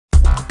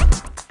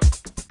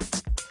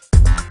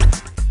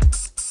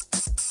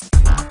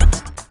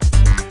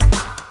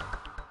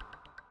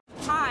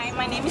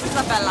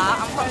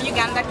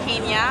Ugandan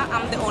Kenya.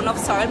 I'm the owner of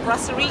Soil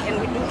Brasserie, and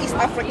we do East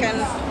African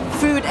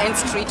food and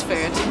street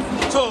food.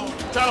 So,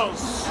 tell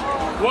us,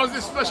 what's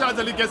the special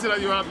delicacy that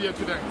you have here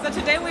today? So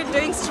today we're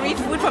doing street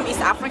food from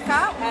East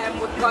Africa.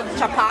 We've got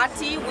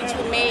chapati, which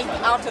we make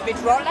out of it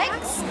rolled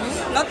eggs.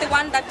 Not the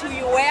one that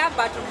you wear,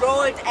 but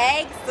rolled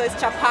eggs. So it's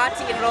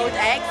chapati and rolled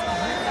eggs.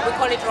 We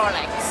call it rolled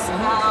eggs.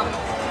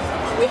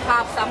 We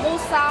have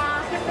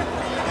samosa.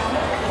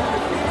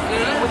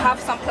 We have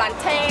some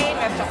plantain,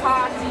 we have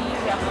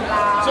chapati, we have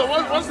flour. So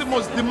what's the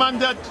most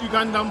demanded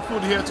Ugandan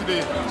food here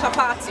today?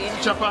 Chapati.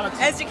 Chapati.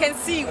 As you can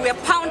see, we're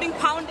pounding.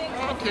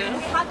 Okay. We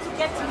had to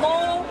get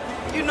more,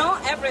 you know,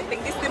 everything.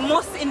 This is the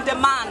most in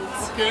demand.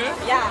 Okay.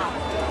 Yeah.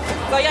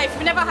 So yeah, if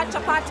you've never had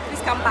chapati,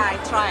 please come by,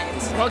 try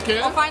it.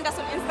 Okay. Or find us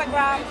on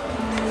Instagram.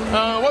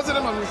 What's the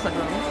name of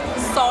Instagram?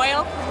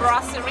 Soil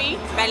Brasserie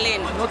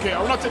Berlin. Okay, I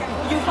will not take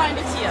it. You find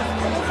it here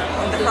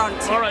on the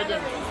front. All right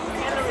then.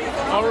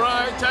 All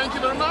right, thank you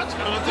very much.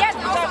 Yes,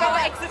 enjoy our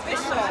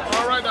exhibition.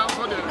 All right,